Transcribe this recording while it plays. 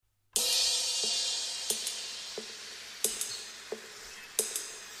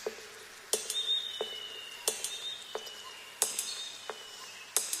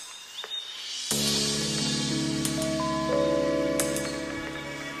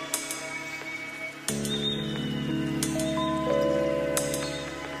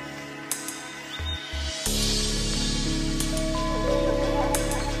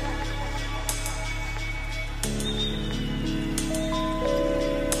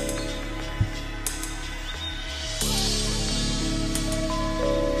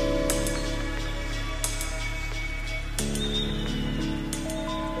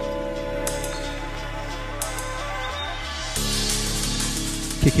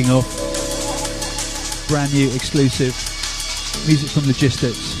kicking off. Brand new exclusive music from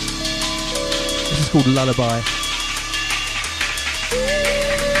Logistics. This is called Lullaby.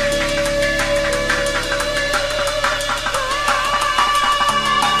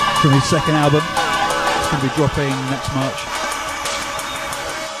 From his second album. It's going to be dropping next March.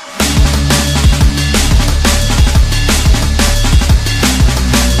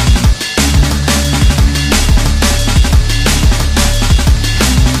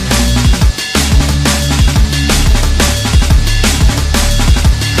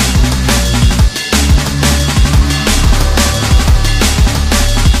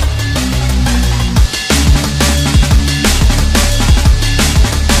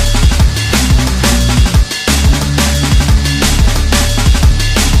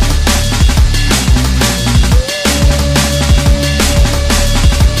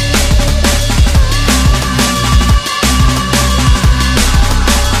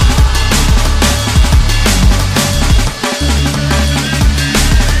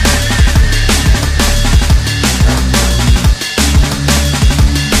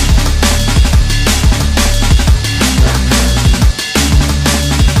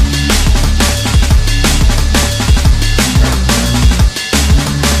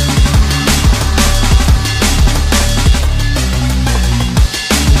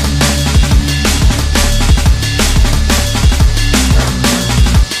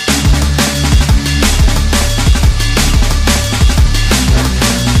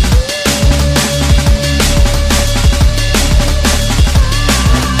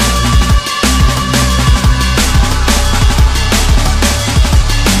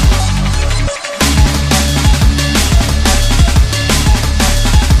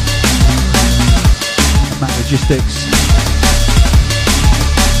 Logistics.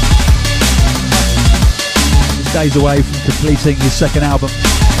 He's days away from completing his second album.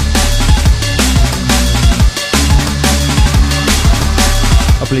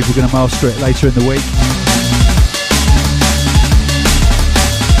 I believe we're going to master it later in the week.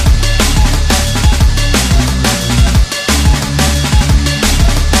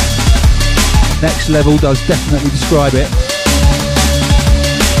 Next Level does definitely describe it.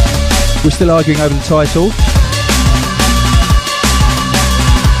 We're still arguing over the title.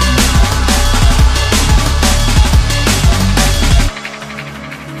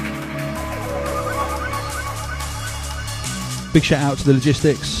 Big shout out to the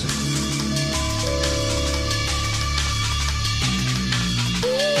Logistics.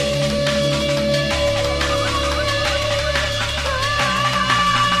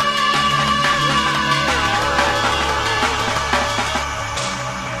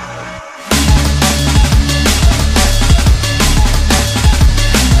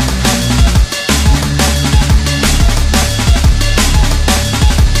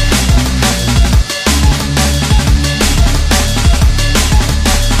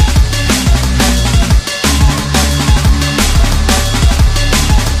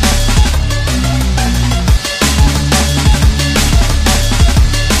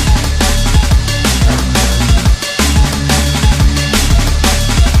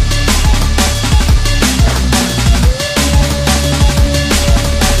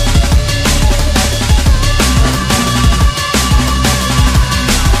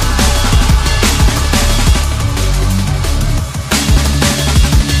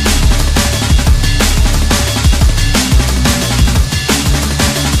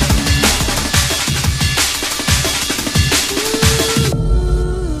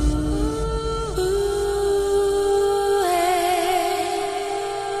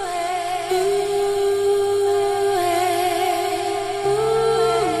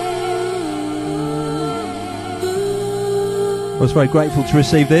 I was very grateful to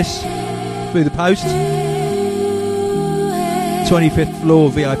receive this through the post. 25th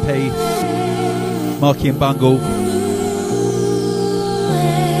floor VIP, Marky and Bungle.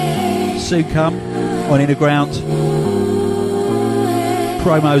 Soon come on Inner Ground.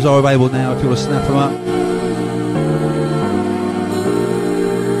 Promos are available now if you want to snap them up.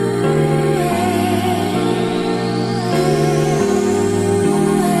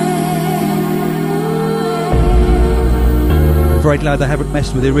 Very glad they haven't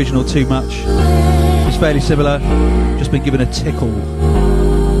messed with the original too much. It's fairly similar, just been given a tickle.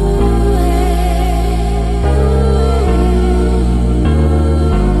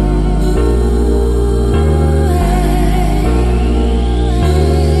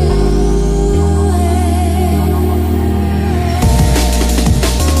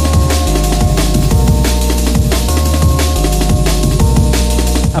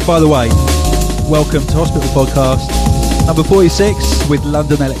 And by the way, welcome to Hospital Podcast. Number 46 with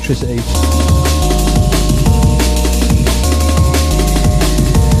London Electricity.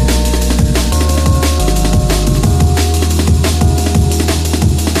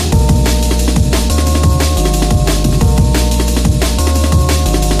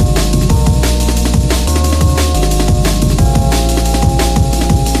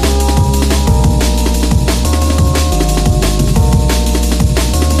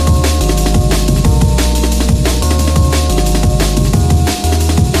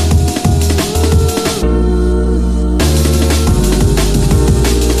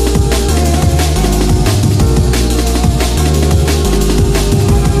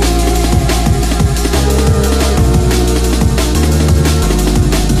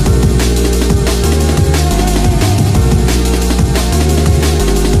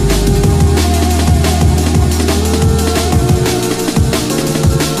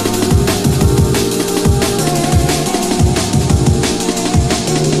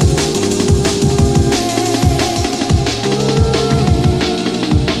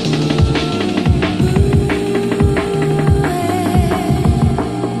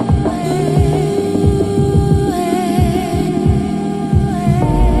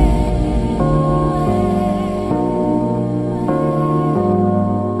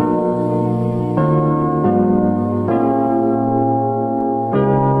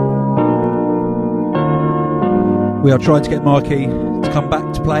 We are trying to get Marky to come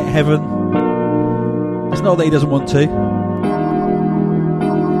back to play at Heaven. It's not that he doesn't want to,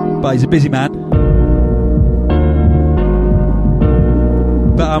 but he's a busy man.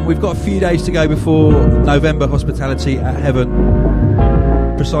 But we've got a few days to go before November Hospitality at Heaven.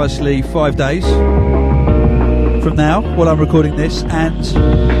 Precisely 5 days from now, while I'm recording this, and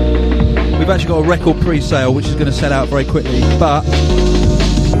we've actually got a record pre-sale which is going to sell out very quickly. But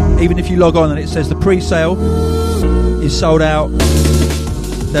even if you log on and it says the pre-sale is sold out,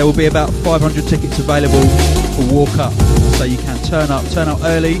 there will be about 500 tickets available for walk up, so you can turn up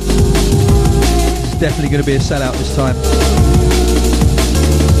early. It's definitely going to be a sellout this time.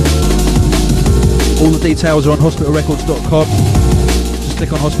 All the details are on hospitalrecords.com. Just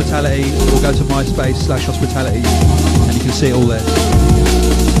click on hospitality or go to MySpace/hospitality and you can see it all there.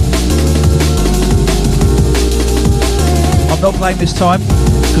 I'm not playing this time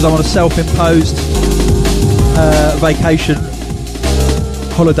because I'm on a self-imposed vacation,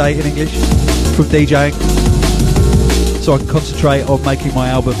 holiday in English, from DJing, so I can concentrate on making my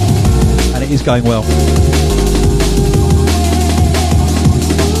album, and it is going well.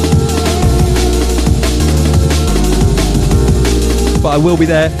 But I will be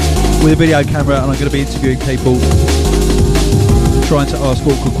there with a video camera, and I'm going to be interviewing people, trying to ask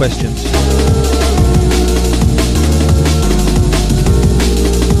awkward questions.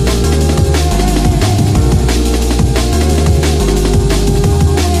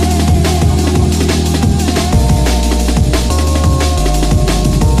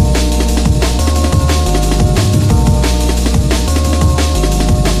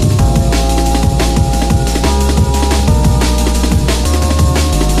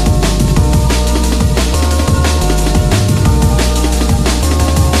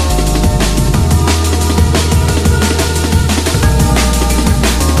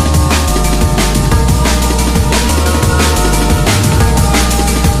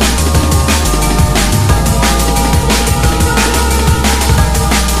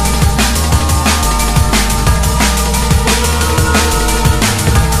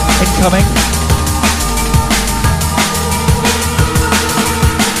 Coming.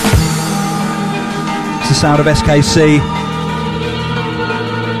 It's the sound of SKC.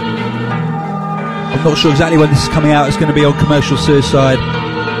 I'm not sure exactly when this is coming out. It's going to be on Commercial Suicide.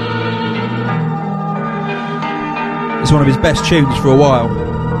 It's one of his best tunes for a while.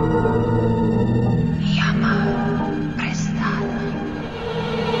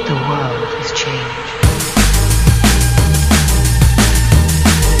 The world has changed.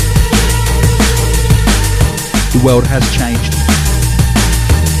 The world has changed.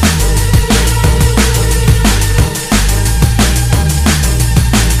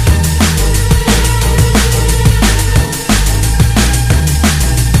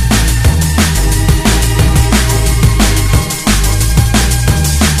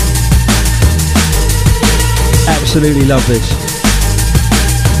 Absolutely love this.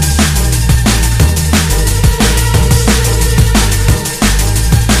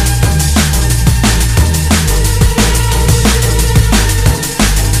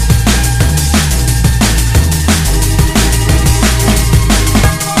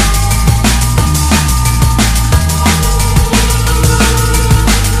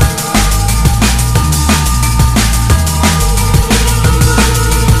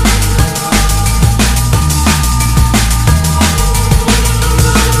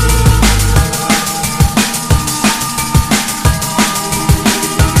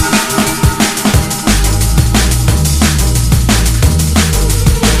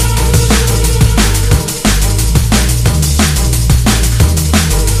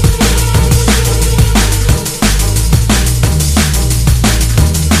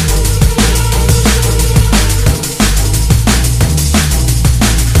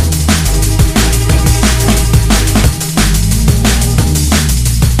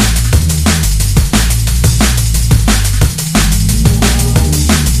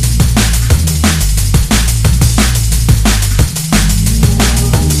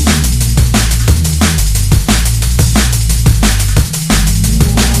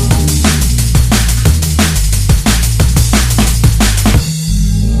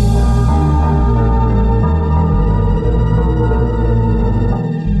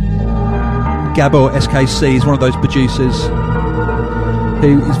 Gabor SKC is one of those producers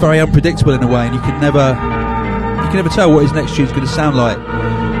who is very unpredictable in a way, and you can never tell what his next tune is going to sound like,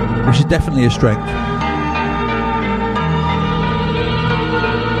 which is definitely a strength.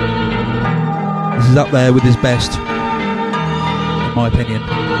 This is up there with his best, in my opinion.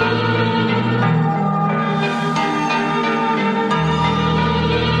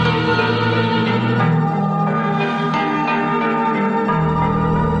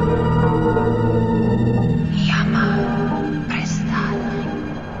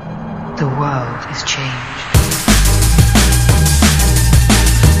 The world has changed.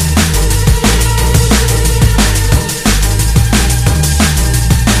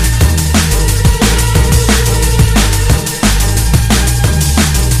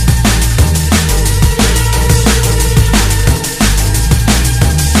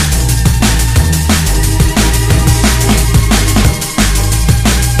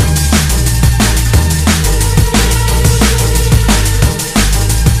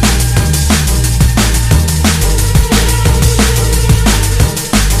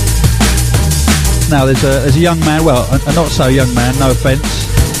 Now there's a young man, well, a not so young man, no offence,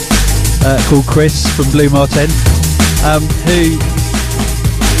 called Chris from Blue Martin, who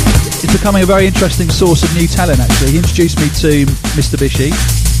is becoming a very interesting source of new talent. Actually, he introduced me to Mr. Bishy,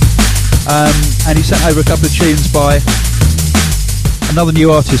 and he sent over a couple of tunes by another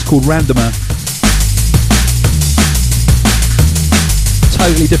new artist called Randomer.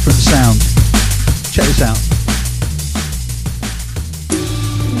 Totally different sound. Check this out.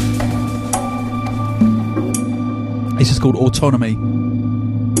 This is called Autonomy.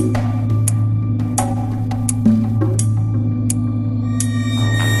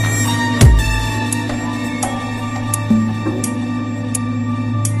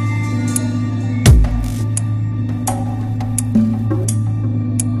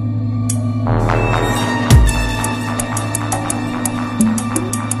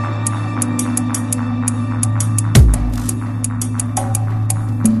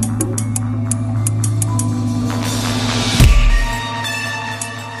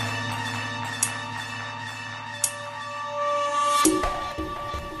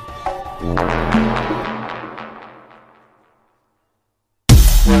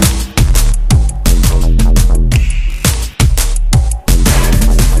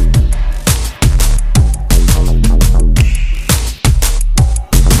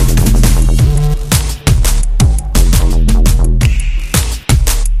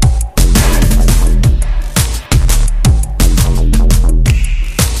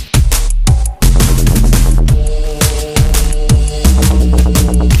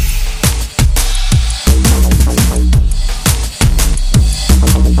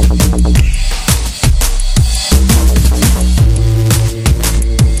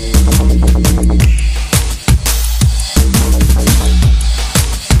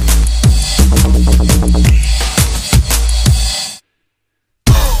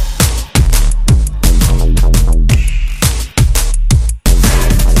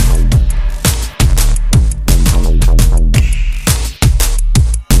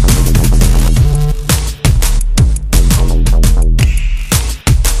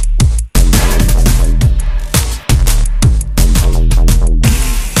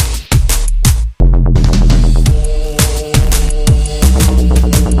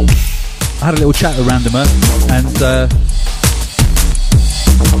 I had a little chat with Randomer, and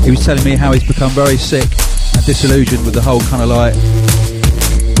he was telling me how he's become very sick and disillusioned with the whole kind of like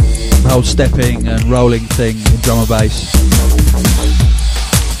the whole stepping and rolling thing in drum and bass.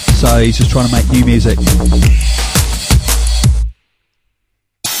 So he's just trying to make new music.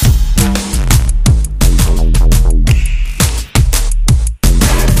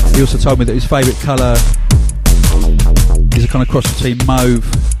 He also told me that his favourite colour is a kind of cross between mauve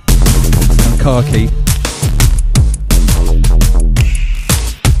and khaki,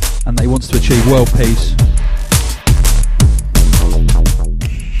 and that he wants to achieve world peace,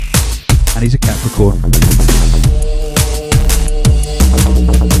 and he's a Capricorn.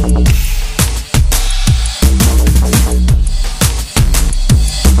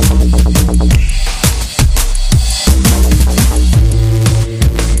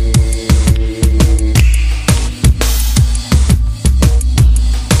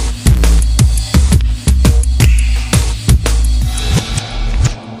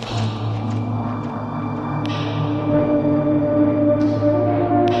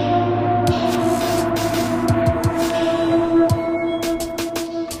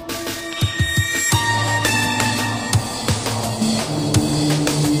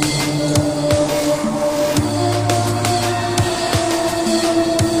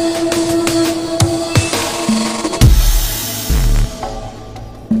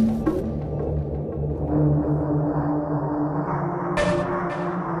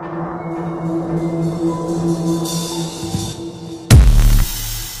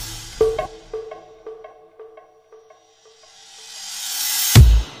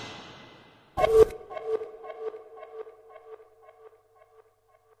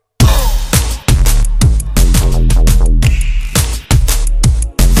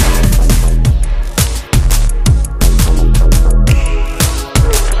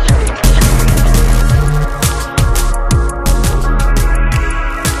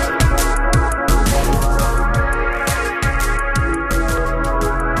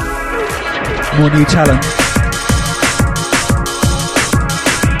 More new talent.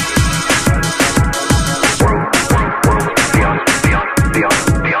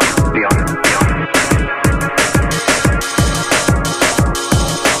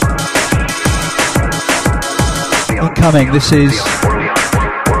 Incoming, this is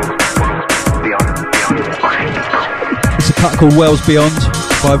a cut called Wells Beyond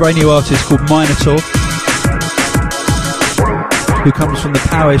by a very new artist called Minotaur, who comes from the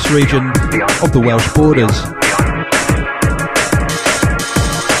Powys region of the Welsh borders.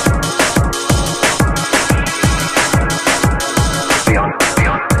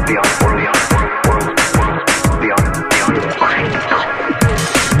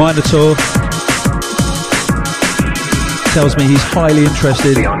 Minotaur tells me he's highly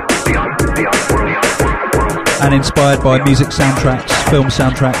interested and inspired by music soundtracks, film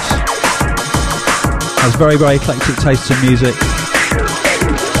soundtracks. Has very, very eclectic tastes in music.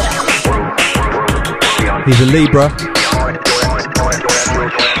 He's a Libra,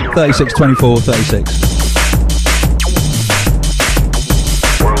 36, 24, 36.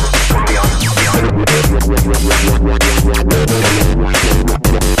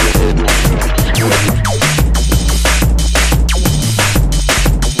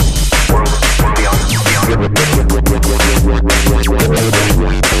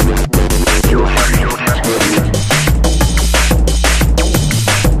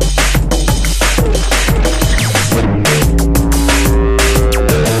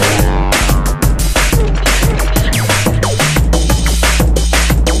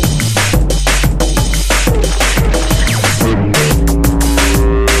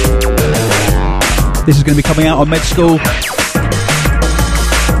 This is going to be coming out on Med School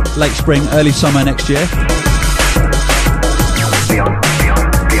late spring, early summer next year.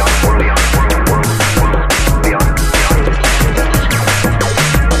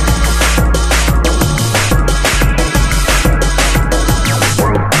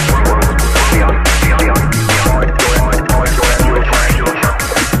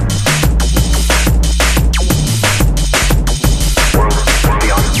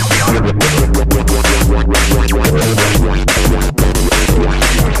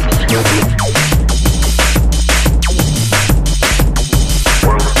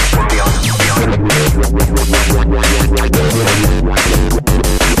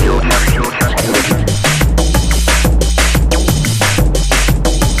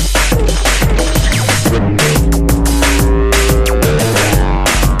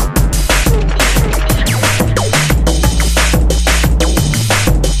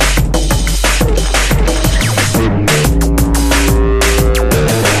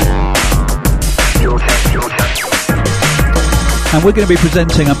 And we're going to be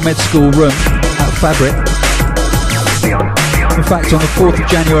presenting a Med School room at Fabric. In fact, on the 4th of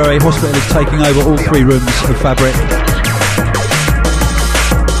January, Hospital is taking over all 3 rooms of Fabric.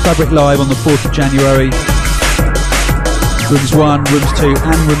 Fabric Live on the 4th of January. Rooms 1, Rooms 2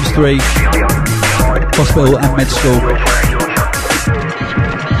 and Rooms 3. Hospital and Med School.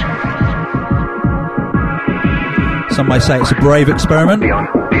 Some may say it's a brave experiment.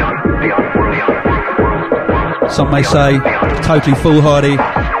 Some may say totally foolhardy,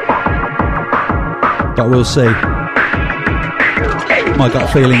 but we'll see. My gut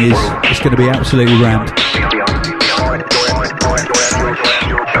feeling is it's going to be absolutely rammed.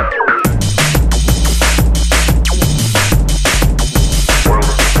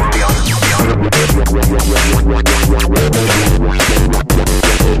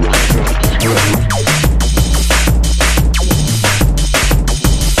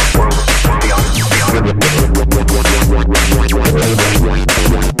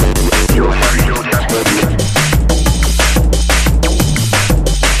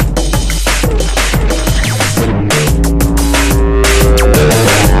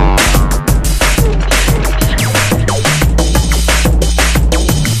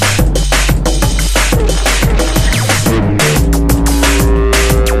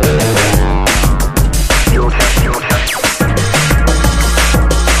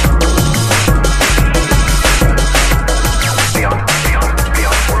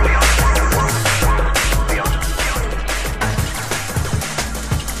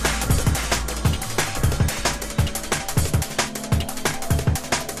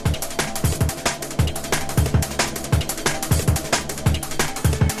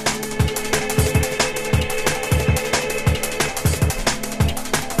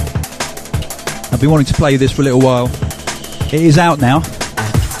 I've been wanting to play this for a little while. It is out now.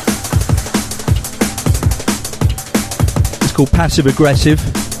 It's called Passive Aggressive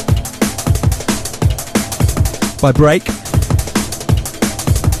by Break.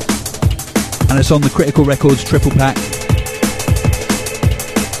 and it's on the Critical Records triple pack.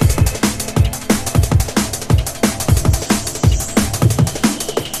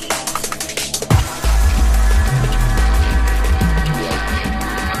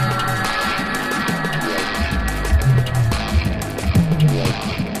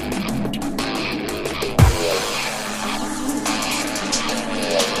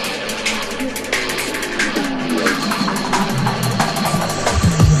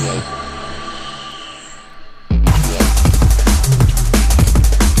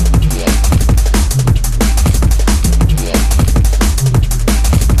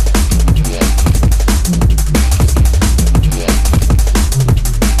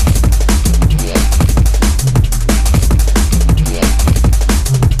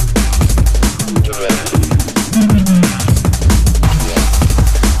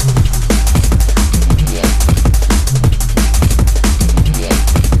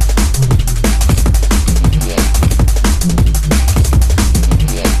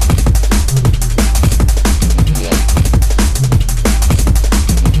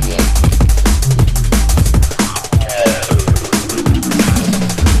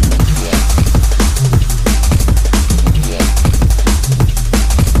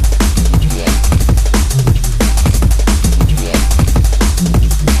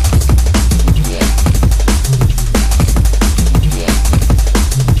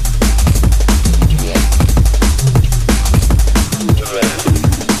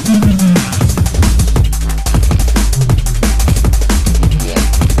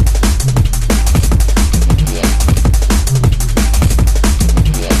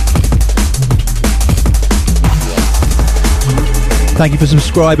 Thank you for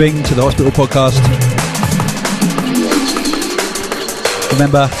subscribing to the Hospital Podcast.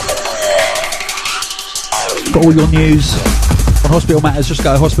 Remember, for all your news on hospital matters, just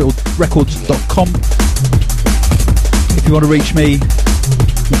go to hospitalrecords.com. If you want to reach me,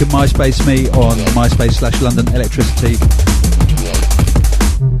 you can MySpace me on MySpace/London Electricity.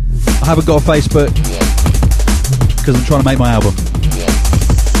 I haven't got a Facebook because I'm trying to make my album.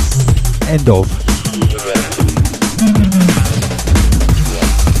 End of.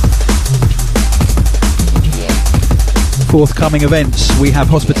 Forthcoming events, we have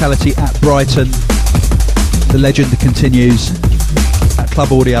Hospitality at Brighton. The legend continues at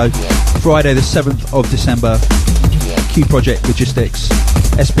Club Audio. Friday the 7th of December, Q Project Logistics,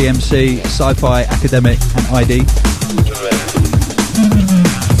 SBMC, Sci-Fi, Academic and ID.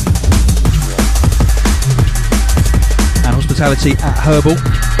 And Hospitality at Herbal.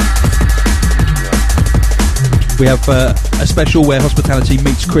 We have a special where Hospitality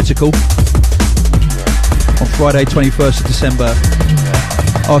meets Critical. On Friday 21st of December,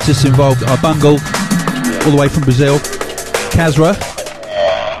 artists involved are Bungle, all the way from Brazil, Kazra,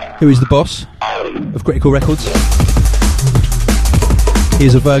 who is the boss of Critical Records. He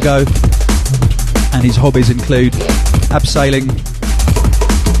is a Virgo, and his hobbies include abseiling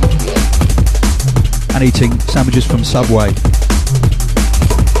and eating sandwiches from Subway.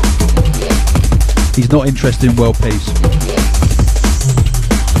 He's not interested in world peace.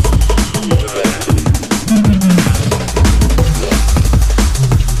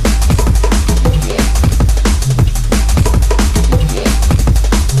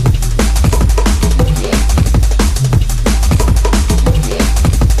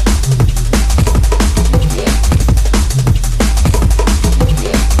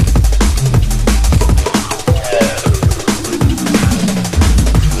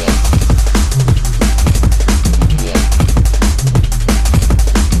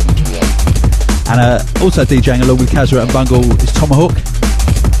 And also DJing along with Kazra and Bungle is Tomahawk.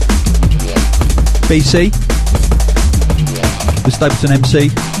 BC, the Stapleton MC,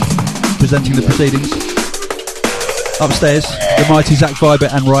 presenting the proceedings. Upstairs, the mighty Zach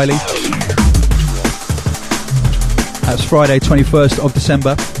Vibert and Riley. That's Friday 21st of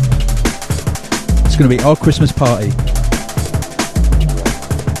December. It's going to be our Christmas party.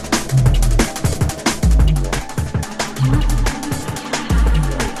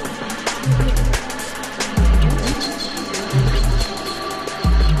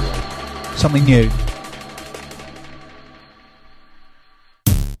 Something new.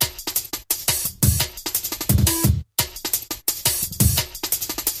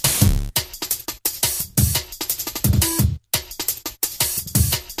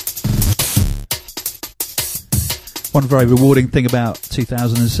 One very rewarding thing about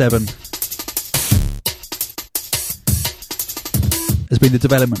 2007 has been the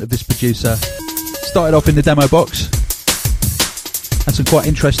development of this producer. Started off in the demo box. Had some quite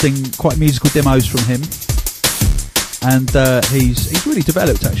interesting, quite musical demos from him, and he's really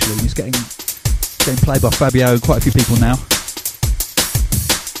developed actually. He's getting Getting played by Fabio and quite a few people now.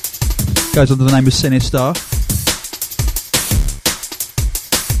 Goes under the name of Sinistar.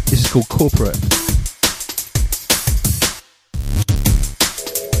 This is called Corporate.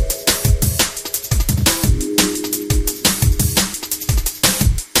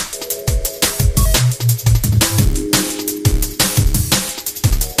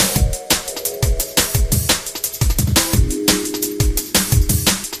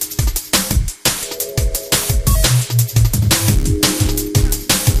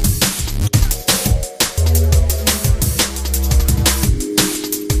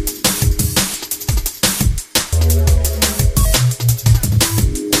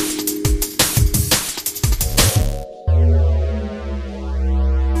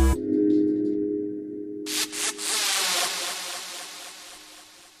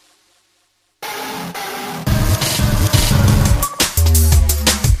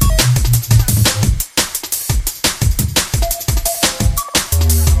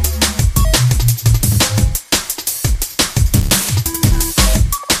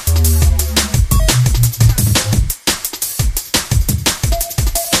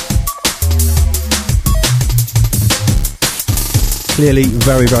 Clearly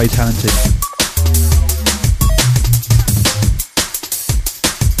very, very talented.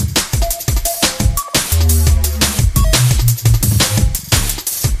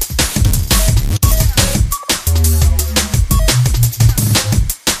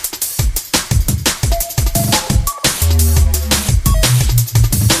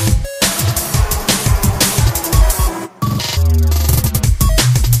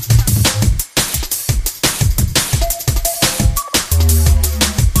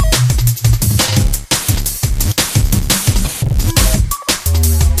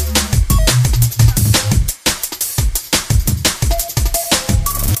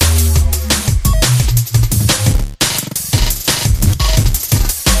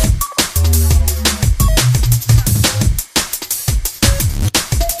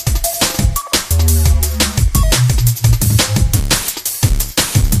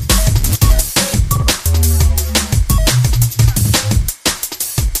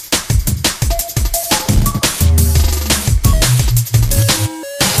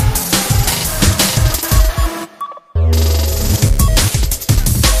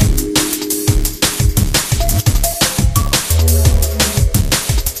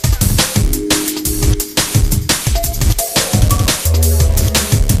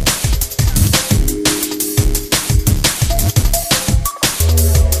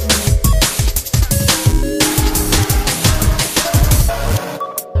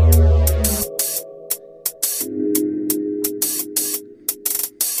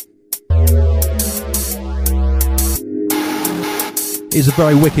 It's a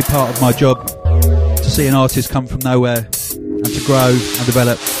very wicked part of my job to see an artist come from nowhere and to grow and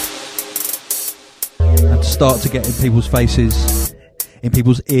develop and to start to get in people's faces, in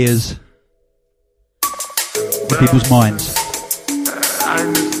people's ears, in people's minds. I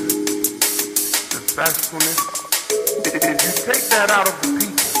miss the factfulness. If you take that out of the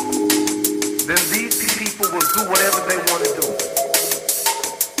people, then these people will do whatever they want to do.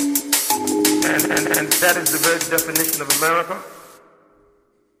 And that is the very definition of America.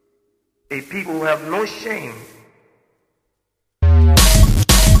 A people who have no shame.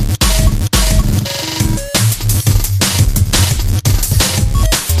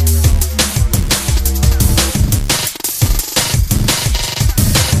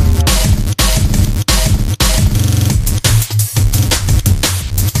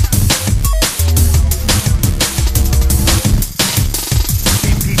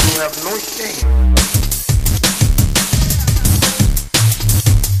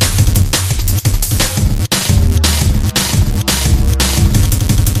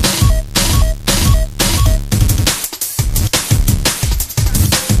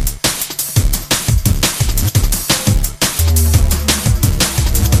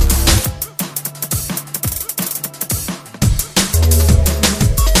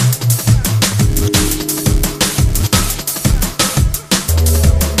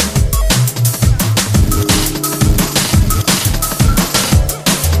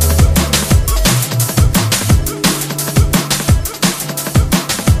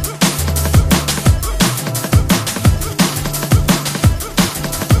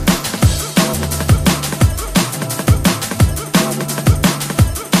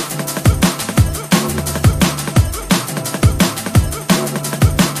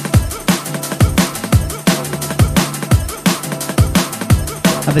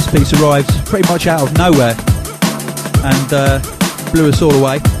 And this piece arrived pretty much out of nowhere and blew us all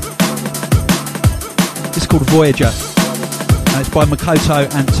away. It's called Voyager, and it's by Makoto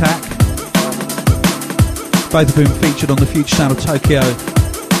and Tak, both of whom featured on the Future Sound of Tokyo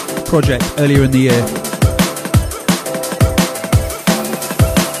project earlier in the year.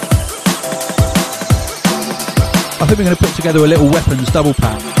 I think we're going to put together a little Weapons double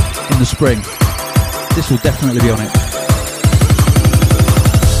pack in the spring. This will definitely be on it.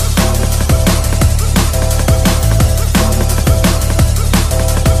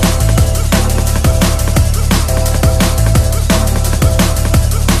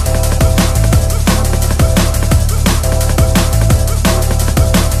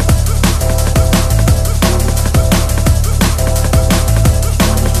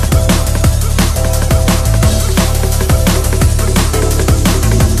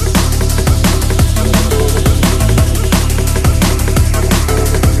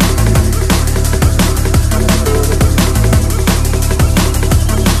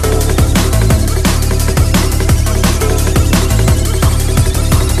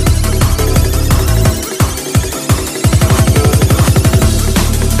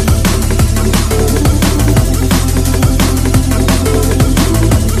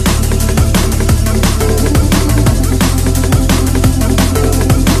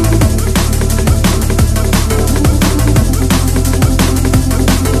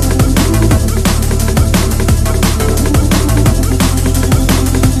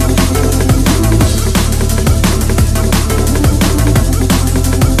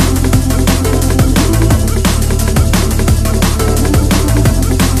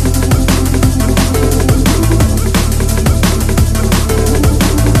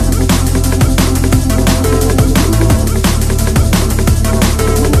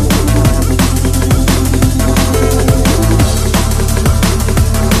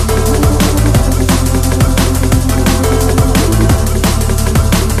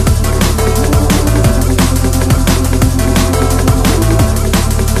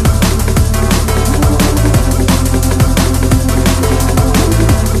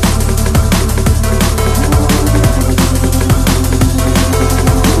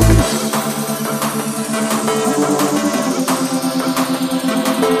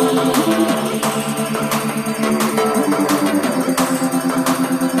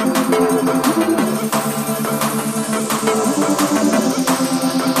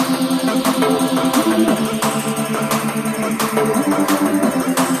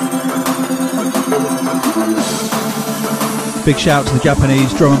 Big shout to the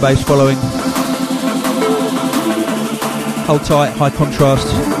Japanese drum and bass following. Hold tight, High Contrast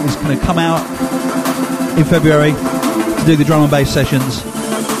is going to come out in February to do the drum and bass sessions.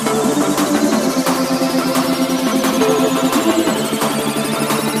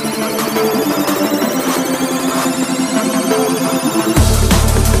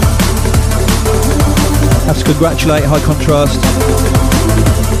 Have to congratulate High Contrast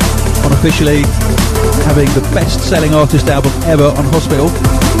on officially having the best-selling artist album ever on Hospital.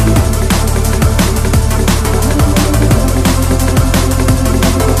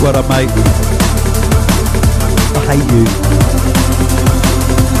 Well done, mate. I hate you.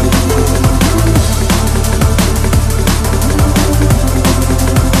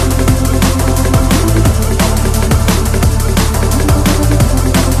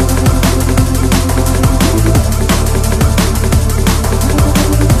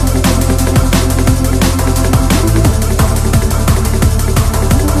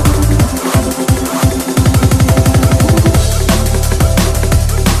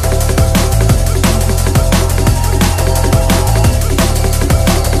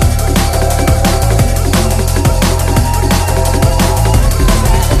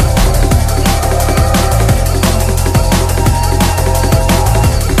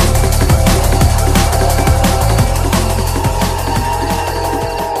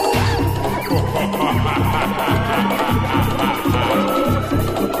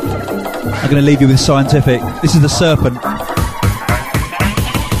 I'm going to leave you with Scientific. This is The Serpent.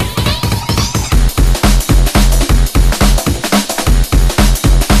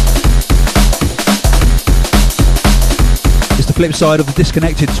 It's the flip side of the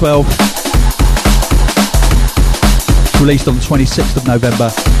Disconnected 12. It's released on the 26th of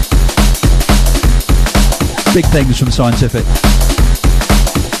November. Big things from Scientific.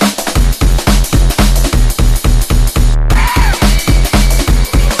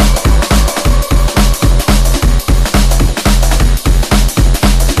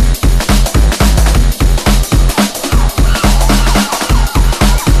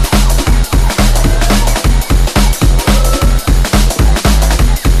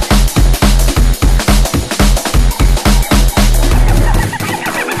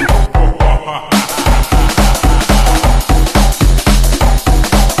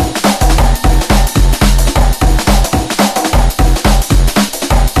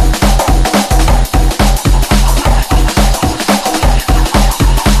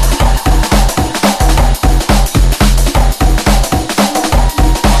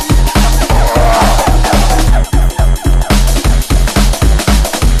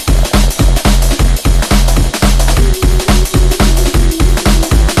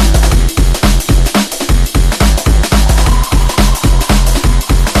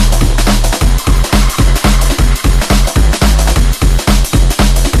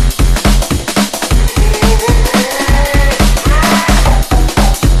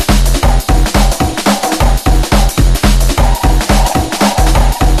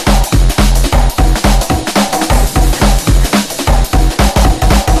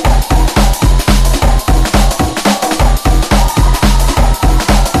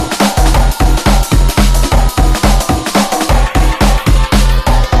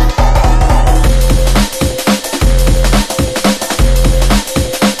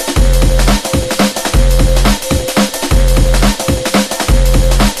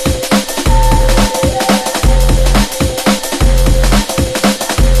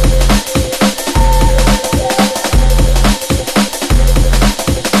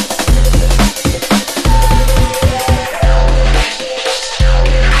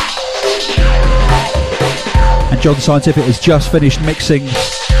 John Scientific has just finished mixing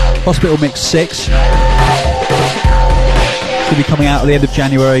Hospital Mix 6. It's going to be coming out at the end of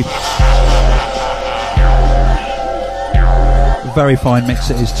January. A very fine mix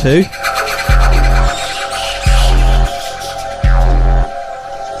it is too.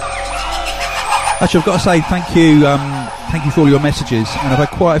 Actually, I've got to say thank you for all your messages, and I've had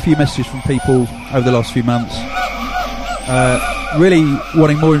quite a few messages from people over the last few months, really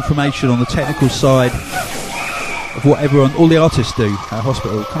wanting more information on the technical side of what all the artists do at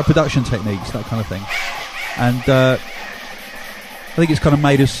Hospital, kind of production techniques, that kind of thing. And I think it's kind of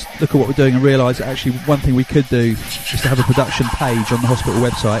made us look at what we're doing and realise that actually one thing we could do is to have a production page on the Hospital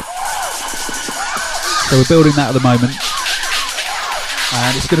website. So we're building that at the moment,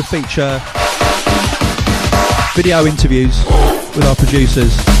 and it's going to feature video interviews with our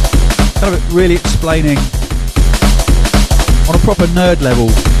producers, kind of really explaining on a proper nerd level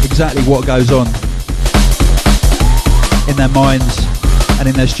exactly what goes on in their minds and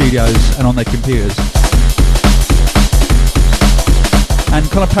in their studios and on their computers. And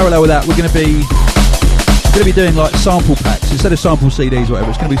kind of parallel with that, we're going to be doing like sample packs instead of sample CDs or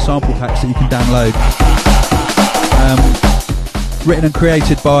whatever. It's going to be sample packs that you can download, written and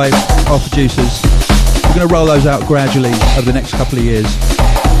created by our producers. We're going to roll those out gradually over the next couple of years.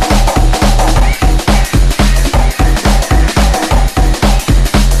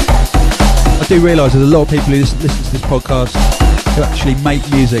 I do realise there's a lot of people who listen to this podcast who actually make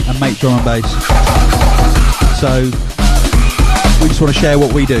music and make drum and bass. So we just want to share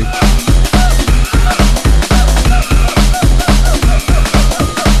what we do.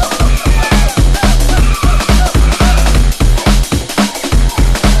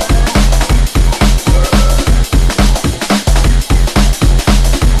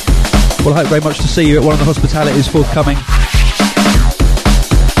 Well, I hope very much to see you at one of the hospitalities forthcoming.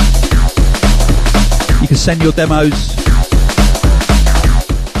 You can send your demos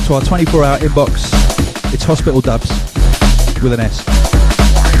to our 24-hour inbox. It's Hospital Dubs with an S.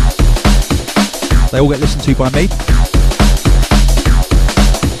 They all get listened to by me.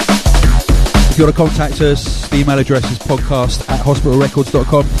 If you want to contact us, the email address is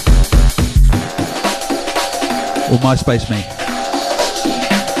podcast@hospitalrecords.com or MySpace me.